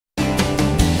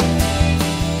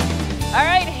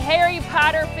Harry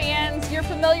Potter fans, you're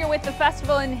familiar with the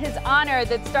festival in his honor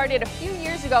that started a few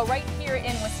years ago right here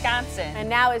in Wisconsin. And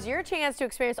now is your chance to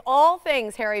experience all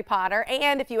things Harry Potter,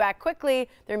 and if you act quickly,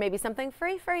 there may be something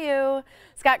free for you.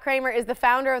 Scott Cramer is the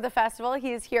founder of the festival.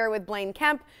 He's here with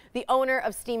Kemp, the owner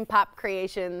of Steam Pop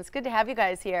Creations. Good to have you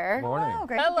guys here. Good morning. Oh,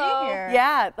 great to be here.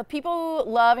 Yeah, the people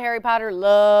who love Harry Potter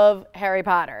love Harry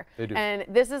Potter. They do. And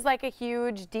this is like a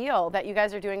huge deal that you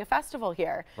guys are doing a festival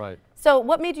here. Right. So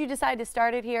what made you decide to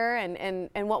start it here,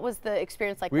 and what was the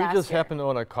experience like last year? We just happened to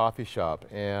own a coffee shop,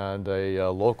 and a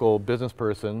local business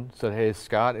person said, hey,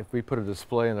 Scott, if we put a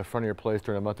display in the front of your place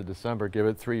during the month of December, give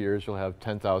it 3 years, you'll have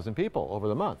 10,000 people over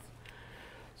the month.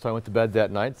 So I went to bed that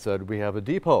night, said, we have a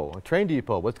depot, a train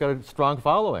depot, what's got a strong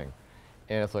following?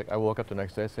 And it's like, I woke up the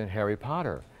next day saying Harry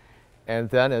Potter. And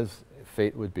then, as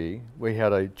fate would be, we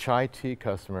had a chai tea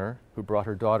customer who brought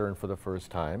her daughter in for the first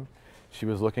time. She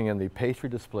was looking in the pastry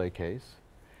display case.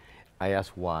 I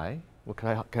asked why. Well, can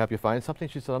I help you find something?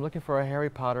 She said, I'm looking for a Harry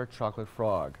Potter chocolate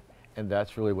frog. And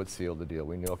that's really what sealed the deal.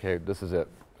 We knew, okay, this is it.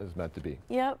 It's meant to be.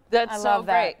 Yep. That's so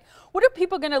great. What are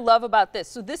people going to love about this?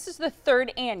 So this is the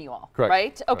 3rd annual, Correct.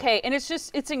 right? Okay, Correct.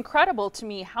 and it's incredible to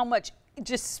me how much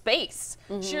just space,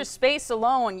 sheer space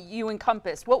alone you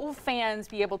encompass. What will fans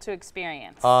be able to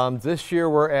experience? This year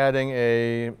we're adding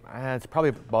it's probably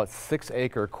about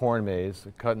 6-acre corn maze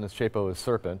cut in the shape of a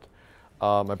serpent.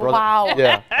 My brother, wow.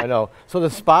 Yeah, I know. So the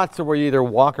spots are where you either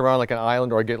walk around like an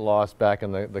island or get lost back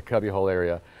in the cubbyhole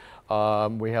area.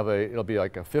 We have it'll be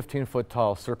like a 15-foot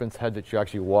tall serpent's head that you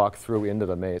actually walk through into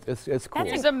the maze. It's cool.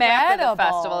 There's a map of the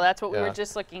festival. That's what we were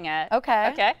just looking at. Okay.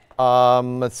 Okay.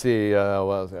 Let's see, what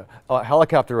was it?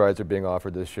 Helicopter rides are being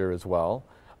offered this year as well.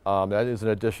 That is an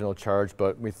additional charge,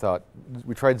 but we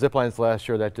tried zip lines last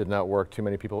year, that did not work. Too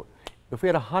many people. If we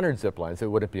had 100 zip lines,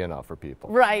 it wouldn't be enough for people.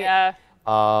 Right. Yeah.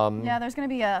 Yeah, there's going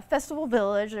to be a festival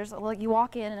village. There's like you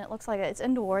walk in and it looks like it's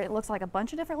indoor. It looks like a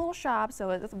bunch of different little shops, so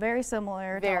it's very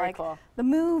similar to like the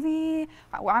movie.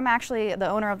 I'm actually the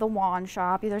owner of the wand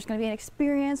shop. There's going to be an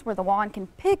experience where the wand can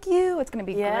pick you. It's going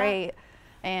to be great,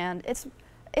 and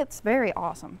it's very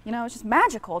awesome. You know, it's just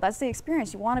magical. That's the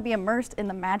experience. You want to be immersed in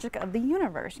the magic of the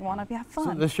universe. You want to have fun.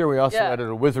 So this year we also added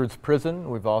a wizard's prison.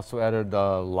 We've also added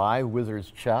live wizard's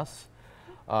chess.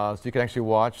 So you can actually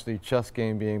watch the chess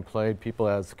game being played, people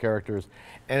as characters.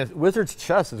 And wizard's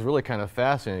chess is really kind of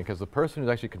fascinating because the person who's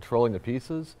actually controlling the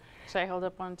pieces. Should I hold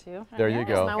up one too? There you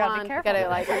go. Gotta be careful.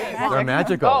 They're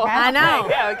magical. Oh, I know.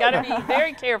 Yeah, we gotta be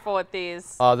very careful with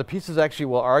these. The pieces actually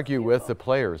will argue with the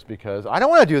players because I don't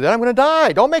want to do that. I'm going to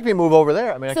die. Don't make me move over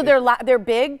there. I mean, so they're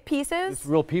big pieces. It's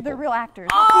real people. They're real actors.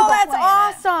 Oh, that's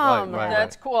awesome. Right.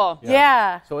 That's cool.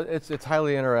 Yeah. So it's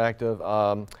highly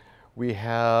interactive. We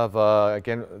have,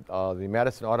 again, the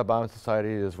Madison Audubon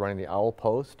Society is running the Owl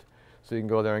Post, so you can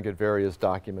go there and get various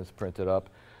documents printed up.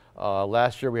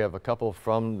 Last year we have a couple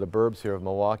from the burbs here of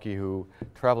Milwaukee who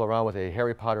travel around with a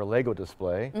Harry Potter Lego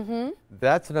display.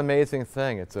 That's an amazing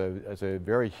thing. It's a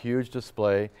very huge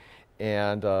display,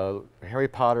 and Harry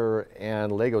Potter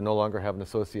and Lego no longer have an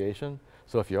association.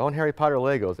 So if you own Harry Potter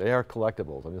Legos, they are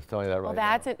collectibles. I'm just telling you that right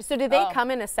now. So do they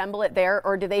come and assemble it there,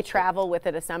 or do they travel with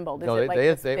it assembled? Is it like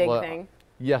this big thing?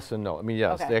 Yes and no. I mean,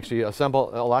 yes, they actually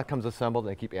assemble. A lot comes assembled,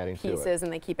 and they keep adding to it. Pieces,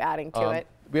 and they keep adding to it.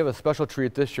 We have a special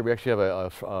treat this year. We actually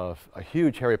have a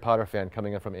huge Harry Potter fan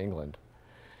coming in from England,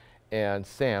 and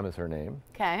Sam is her name.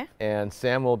 Okay. And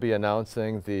Sam will be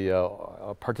announcing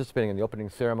participating in the opening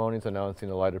ceremonies, announcing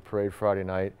the lighted parade Friday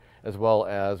night, as well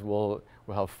as we'll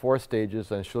have 4 stages,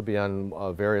 and she'll be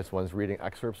on various ones reading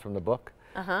excerpts from the book.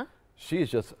 She's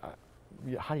just,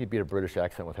 how do you beat a British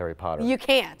accent with Harry Potter? You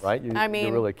can't. Right? I mean,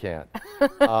 you really can't.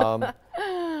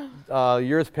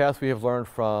 Years past, we have learned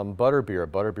from butterbeer.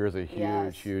 Butterbeer is a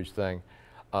huge, huge thing.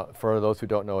 For those who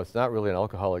don't know, it's not really an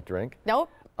alcoholic drink. Nope.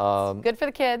 It's good for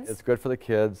the kids. It's good for the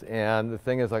kids. And the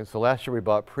thing is, so last year we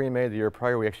bought pre-made. The year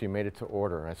prior, we actually made it to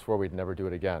order. And I swore we'd never do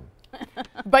it again.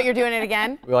 But you're doing it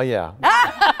again? Well, yeah.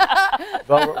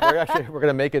 But we're going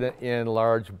to make it in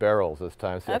large barrels this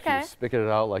time, so you actually spigot it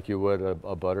out like you would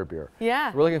a butterbeer.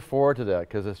 Yeah. So we're looking forward to that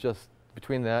because it's just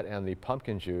between that and the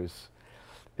pumpkin juice,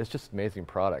 it's just amazing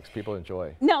products people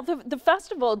enjoy. Now, the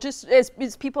festival, just as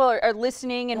people are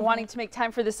listening and wanting to make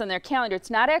time for this on their calendar,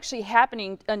 it's not actually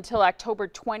happening until October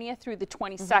 20th through the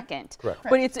 22nd. Correct.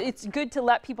 But it's good to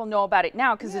let people know about it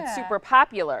now because it's super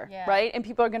popular, right? And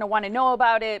people are going to want to know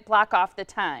about it, block off the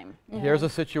time. Here's a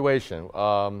situation.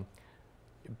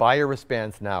 Buy your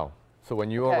wristbands now. So when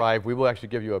you arrive, we will actually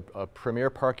give you a premier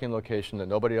parking location that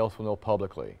nobody else will know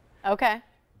publicly. Okay.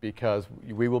 because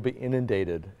we will be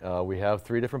inundated. We have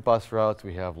 3 different bus routes.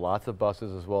 We have lots of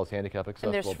buses as well as handicap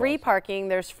accessible And there's free buses. parking,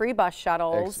 there's free bus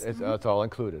shuttles. It's all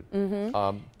included.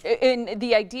 And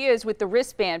the idea is with the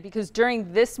wristband, because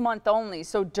during this month only,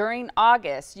 so during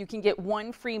August, you can get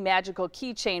 1 free magical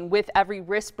keychain with every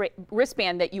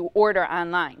wristband that you order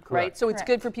online, right? So it's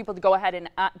good for people to go ahead and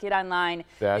get online,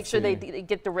 make sure they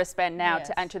get the wristband now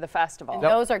to enter the festival. And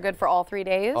those are good for all 3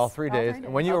 days? All 3 days.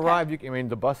 And when you arrive, I mean,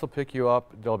 the bus will pick you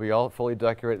up. They'll be all fully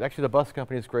decorated. Actually, the bus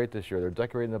company is great this year. They're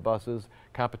decorating the buses,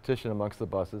 competition amongst the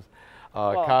buses,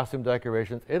 costume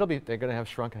decorations. They're going to have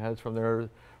shrunken heads from their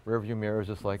rearview mirrors,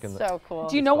 just like in the. So cool.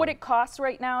 Do you know what it costs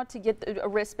right now to get a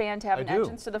wristband to have an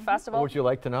entrance to the festival? Would you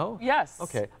like to know? Yes.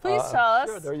 Okay. Please tell us.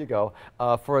 Sure, there you go.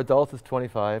 For adults, it's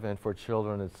 $25, and for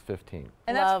children, it's $15.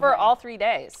 And that's for all 3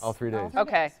 days? All 3 days.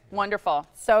 Okay, wonderful.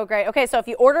 So great. Okay, so if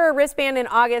you order a wristband in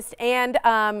August and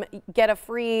get a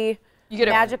free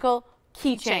magical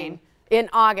keychain in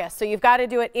August. So you've got to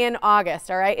do it in August,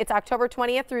 all right? It's October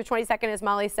 20th through 22nd, as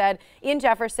Molly said, in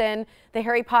Jefferson. The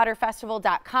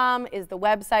HarryPotterFestival.com is the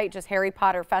website, just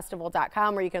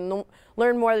HarryPotterFestival.com, where you can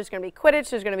learn more. There's going to be Quidditch.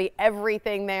 There's going to be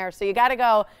everything there. So you got to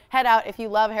go head out. If you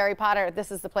love Harry Potter, this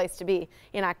is the place to be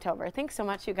in October. Thanks so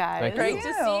much, you guys. Thank Great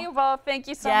to see you both. Thank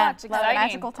you so much. Exciting.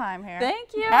 Magical time here.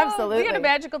 Thank you. Absolutely. We had a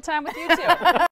magical time with you, too.